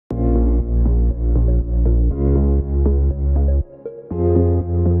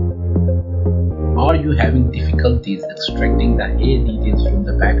you having difficulties extracting the hair details from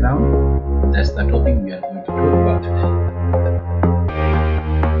the background? That's the topic we are going to talk about today.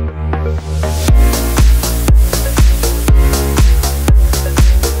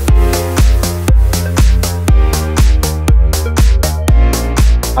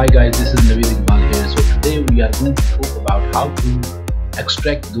 Hi guys, this is Naveed Iqbal here. So today we are going to talk about how to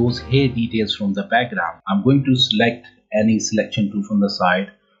extract those hair details from the background. I'm going to select any selection tool from the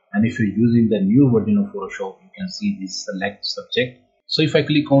side, and if you're using the new version of Photoshop, you can see this select subject. So if I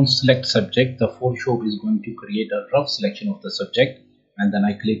click on select subject, the Photoshop is going to create a rough selection of the subject, and then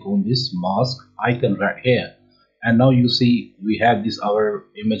I click on this mask icon right here, and now you see we have this our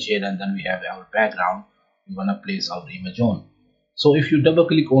image here, and then we have our background we want to place our image on. So if you double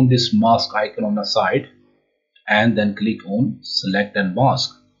click on this mask icon on the side and then click on select and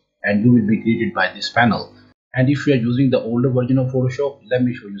mask, and you will be greeted by this panel. And if you are using the older version of Photoshop, let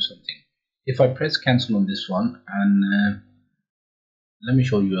me show you something. If I press cancel on this one, and let me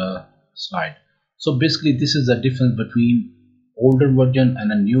show you a slide. So basically this is the difference between older version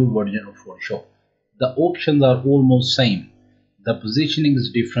and a new version of Photoshop. The options are almost same, the positioning is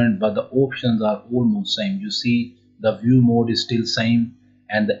different, but the options are almost same. You see the view mode is still same,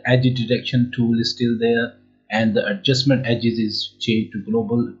 and the edge detection tool is still there, and the adjustment edges is changed to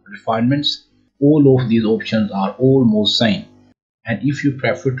global refinements. All of these options are almost same. And if you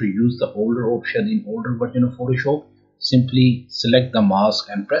prefer to use the older option in older version of Photoshop, simply select the mask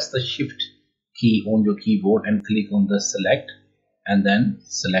and press the shift key on your keyboard and click on the select and then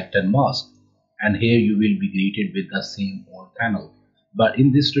select and mask, and here you will be greeted with the same old panel. But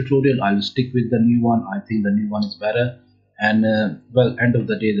in this tutorial I will stick with the new one. I think the new one is better, and well, end of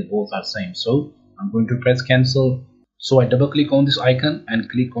the day they both are same. So I'm going to press cancel. So I double click on this icon and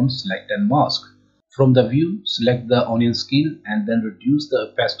click on select and mask. From the view, select the onion skin and then reduce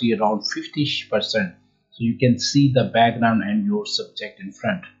the opacity around 50%, so you can see the background and your subject in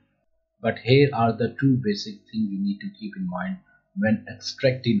front. But here are the two basic things you need to keep in mind when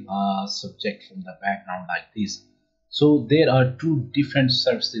extracting a subject from the background like this. So there are two different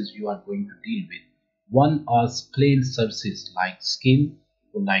surfaces you are going to deal with. One are plain surfaces like skin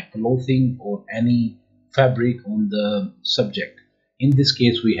or like clothing or any fabric on the subject. In this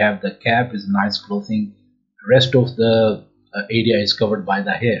case we have the cap is nice clothing, rest of the area is covered by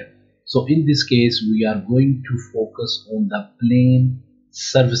the hair. So in this case we are going to focus on the plain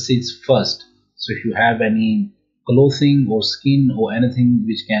surfaces first. So if you have any clothing or skin or anything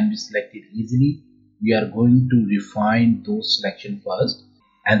which can be selected easily, we are going to refine those selection first,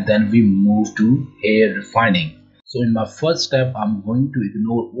 and then we move to hair refining. So in my first step I'm going to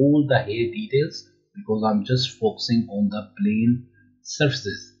ignore all the hair details because I'm just focusing on the plain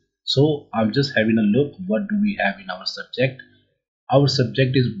surfaces. So I'm just having a look what do we have in our subject. Our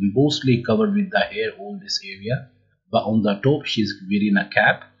subject is mostly covered with the hair, all this area, but on the top she is wearing a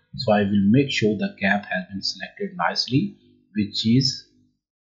cap. So I will make sure the cap has been selected nicely, which is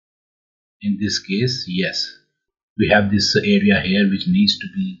in this case, yes, we have this area here which needs to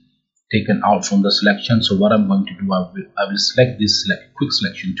be taken out from the selection. So what I'm going to do, I will select this quick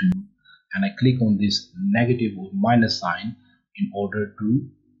selection tool, and I click on this negative or minus sign in order to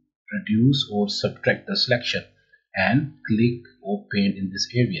reduce or subtract the selection, and click or paint in this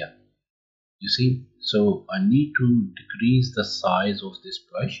area. You see, so I need to decrease the size of this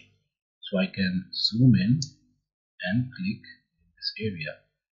brush so I can zoom in and click in this area.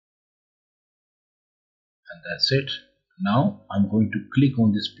 And that's it. Now I'm going to click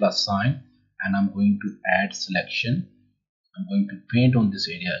on this plus sign and I'm going to add selection. I'm going to paint on this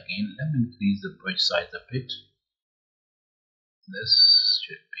area again. Let me increase the brush size a bit. This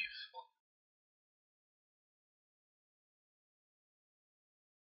should be full.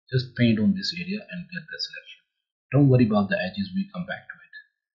 Just paint on this area and get the selection. Don't worry about the edges, we come back to it.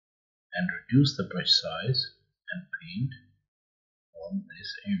 And reduce the brush size and paint on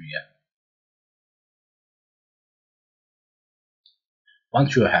this area.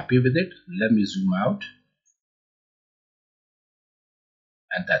 Once you are happy with it, let me zoom out,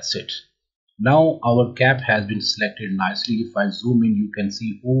 and that's it. Now our cap has been selected nicely. If I zoom in, you can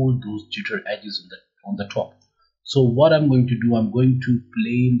see all those jitter edges on the top. So what I'm going to do, I'm going to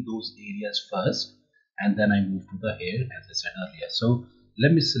plane those areas first, and then I move to the hair as I said earlier. So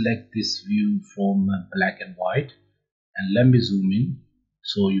let me select this view from black and white, and let me zoom in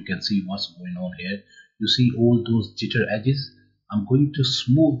so you can see what's going on here. You see all those jitter edges. I'm going to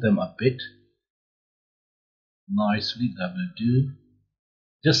smooth them a bit nicely. That will do,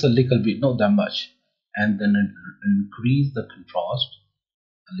 just a little bit, not that much, and then increase the contrast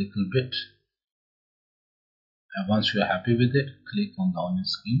a little bit. And once you are happy with it, click on the onion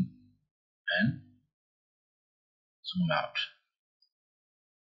skin and zoom out.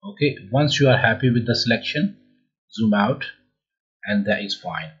 Okay, once you are happy with the selection, zoom out, and that is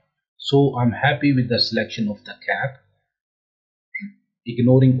fine. So I'm happy with the selection of the cap,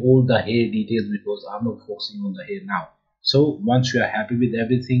 ignoring all the hair details because I'm not focusing on the hair now. So once you are happy with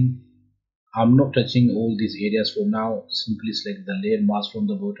everything, I'm not touching all these areas for now. Simply select the layer mask from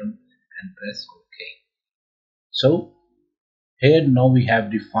the bottom and press OK. So here now we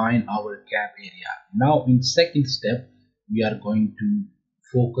have defined our cap area. Now in second step, we are going to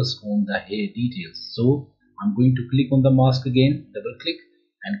focus on the hair details. So I'm going to click on the mask again, double click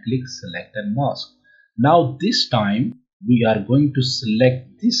and click select and mask. Now this time we are going to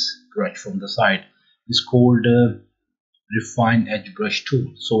select this brush from the side. It's called refine edge brush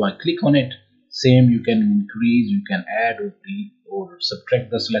tool. So I click on it. Same, you can increase, you can add or delete or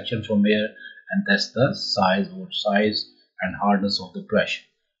subtract the selection from here, and that's the size and hardness of the brush,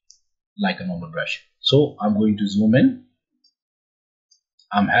 like a normal brush. So I'm going to zoom in.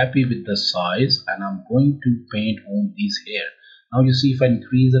 I'm happy with the size and I'm going to paint on these hair. Now you see if I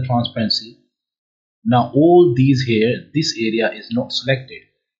increase the transparency, now all these hair, this area is not selected.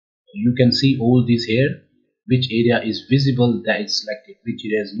 You can see all these hair, which area is visible, that is selected, which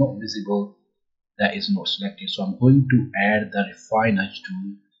area is not visible, that is not selected. So I'm going to add the refine edge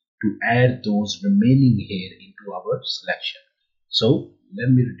tool to add those remaining hair into our selection. So let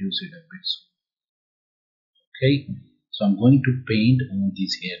me reduce it a bit. Okay, so I'm going to paint on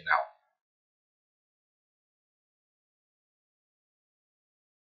this hair now.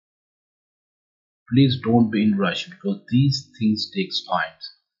 Please don't be in rush because these things takes time.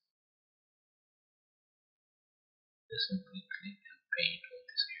 Just simply click and paint on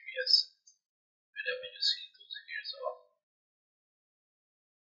these areas wherever you see those hairs are.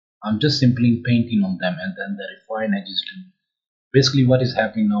 I'm just simply painting on them, and then the refine edges tool. Basically what is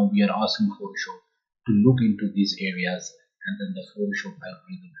happening now, we are asking Photoshop to look into these areas, and then the Photoshop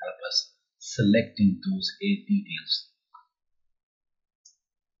algorithm help us selecting those hair details.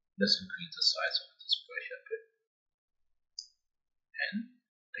 Let's increase the size of this brush a bit and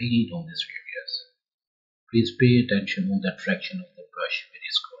paint on these areas. Please pay attention on the traction of the brush where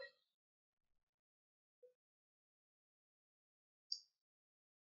it's going.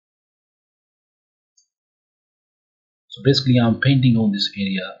 So basically I'm painting on this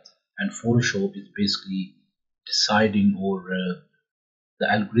area, and Photoshop is basically deciding, or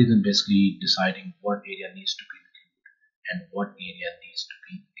the algorithm basically deciding what area needs to be included and what area needs to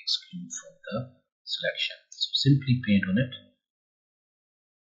be excluded from the selection. So simply paint on it.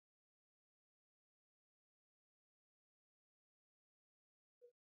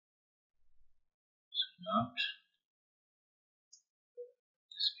 Zoom out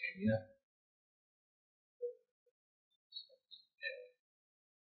this area.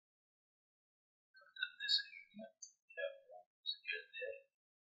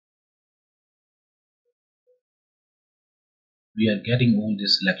 We are getting all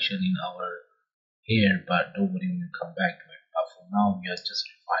this selection in our hair, but don't worry, we'll come back to it. But for now, we are just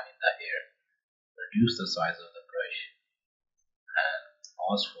refining the hair. Reduce the size of the brush and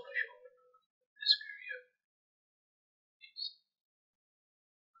pause Photoshop in this area. Please.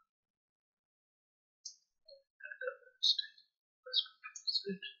 Press Ctrl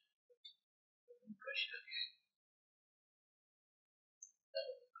Z. Brush it again.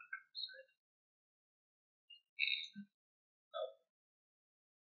 Now Ctrl Z. Again. Now.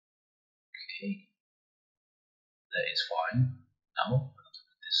 Okay. That is fine. Now come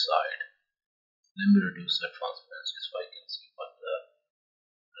to this side. Let me reduce the transparency so I can see what the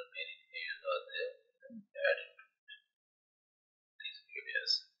remaining hairs are there. Let me add it to these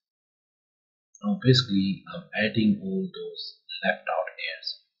areas. Now basically I'm adding all those left out hairs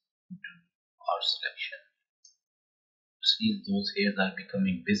into our selection. See, those hairs are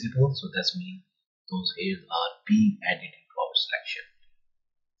becoming visible, so that means those hairs are being added into our selection.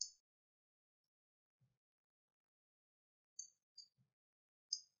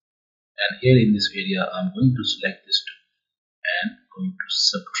 And here in this area I'm going to select this tool and going to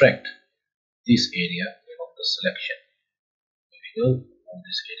subtract this area from the selection. Here we go. All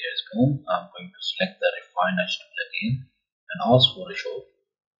this area is gone. I'm going to select the refine edge tool again and ask Photoshop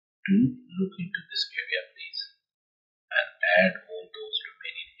to look into this area please, and add all those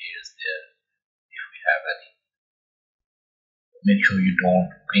remaining hairs there if we have any. Make sure you don't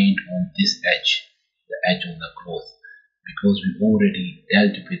paint on this edge, the edge of the cloth, because we already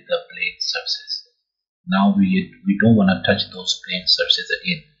dealt with the plane surfaces. Now we don't want to touch those plane surfaces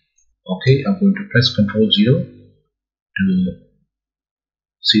again. Okay, I'm going to press Ctrl 0 to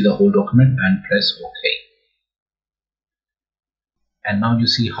see the whole document and press OK. And now you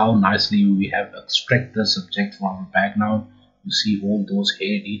see how nicely we have extract the subject from our background. You see all those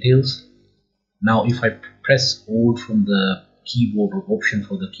hair details. Now if I press Alt from the keyboard or Option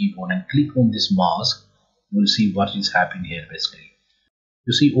for the keyboard and click on this mask, you will see what is happening here. Basically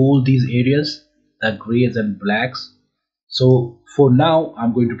you see all these areas, the grays and blacks. So for now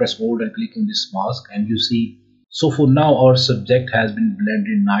I'm going to press Alt and click on this mask, and you see, so for now our subject has been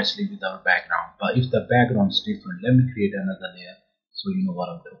blended nicely with our background. But if the background is different, let me create another layer so you know what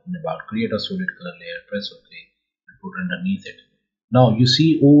I'm talking about. Create a solid color layer, press OK and put underneath it. Now you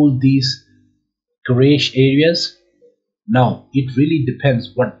see all these grayish areas. Now it really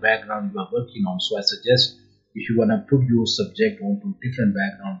depends what background you are working on, so I suggest if you want to put your subject onto different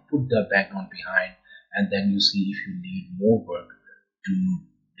background, put the background behind, and then you see if you need more work to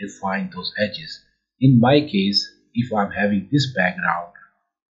define those edges. In my case, if I'm having this background,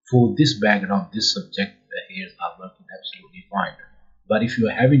 for this background, this subject, the hairs are working absolutely fine. But if you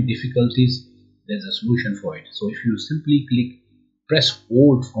are having difficulties, there's a solution for it. So if you simply press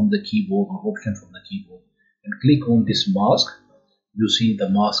Alt from the keyboard or Option from the keyboard and click on this mask, you see the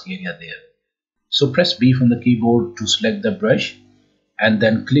mask area there. So press B from the keyboard to select the brush, and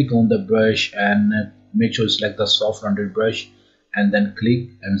then click on the brush and make sure you select the soft rounded brush, and then click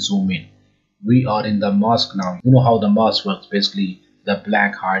and zoom in. We are in the mask now. You know how the mask works, basically the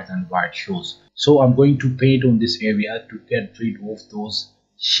black hides and white shows. So I'm going to paint on this area to get rid of those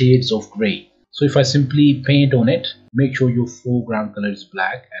shades of gray. So if I simply paint on it, make sure your foreground color is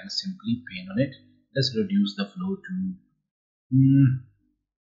black and simply paint on it. Let's reduce the flow to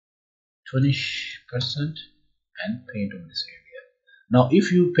 20% and paint on this area. Now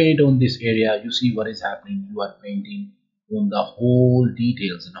if you paint on this area, you see what is happening. You are painting on the whole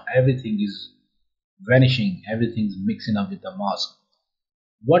details. Now everything is vanishing, everything's mixing up with the mask.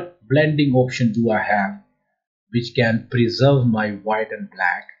 What blending option do I have which can preserve my white and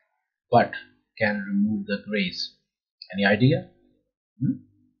black but can remove the grays? Any idea?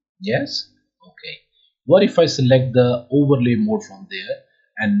 Yes? Okay. What if I select the overlay mode from there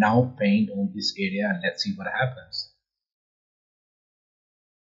and now paint on this area, and let's see what happens.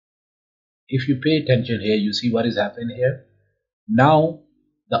 If you pay attention here, you see what is happening here. Now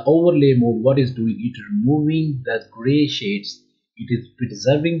the overlay mode, what is doing, it is removing the gray shades. It is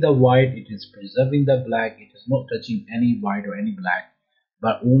preserving the white, it is preserving the black. It is not touching any white or any black,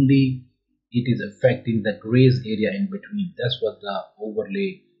 but only it is affecting the grays area in between. That's what the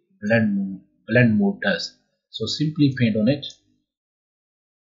overlay blend mode does. So simply paint on it.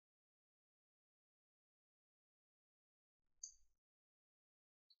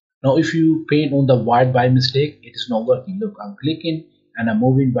 Now if you paint on the white by mistake, it is not working. Look, I'm clicking and I'm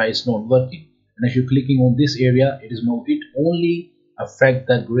moving, but it's not working. And if you're clicking on this area, it only affect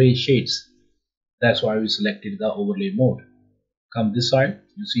the gray shades. That's why we selected the overlay mode. Come this side,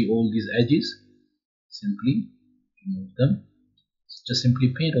 you see all these edges. Simply remove them. Just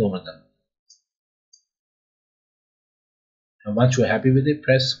simply paint over them. And once you're happy with it,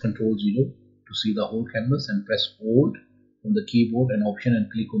 press Ctrl 0 to see the whole canvas, and press Alt from the keyboard and Option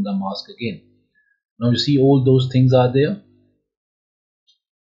and click on the mask again. Now you see all those things are there.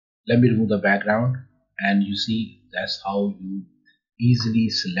 Let me remove the background, and you see that's how you easily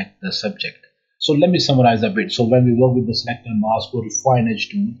select the subject. So let me summarize a bit. So when we work with the Select and Mask or Refine Edge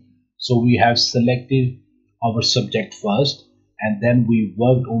tool, so we have selected our subject first, and then we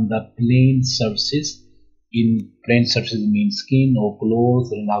worked on the plane surfaces. In plane surfaces means skin or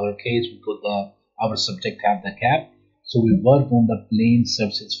clothes. In our case, because our subject have the cap, so we work on the plane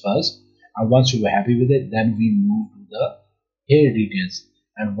surfaces first, and once we were happy with it, then we move to the hair details.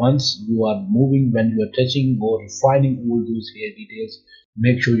 And once you are moving, when you are touching or refining all those hair details,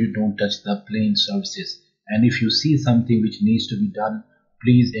 make sure you don't touch the plane surfaces. And if you see something which needs to be done,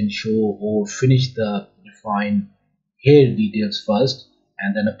 please ensure or finish the refine hair details first,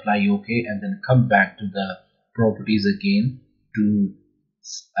 and then apply OK, and then come back to the properties again to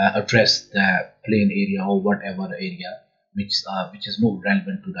address the plane area or whatever area which is more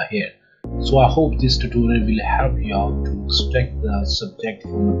relevant to the hair. So I hope this tutorial will help you out to extract the subject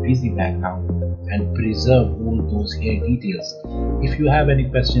from a busy background and preserve all those hair details. If you have any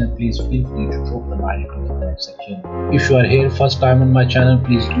questions, please feel free to drop them right in the comment section. If you are here first time on my channel,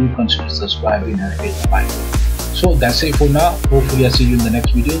 please do consider subscribing and hit the like. So that's it for now. Hopefully I'll see you in the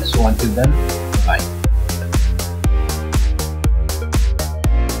next video. So until then,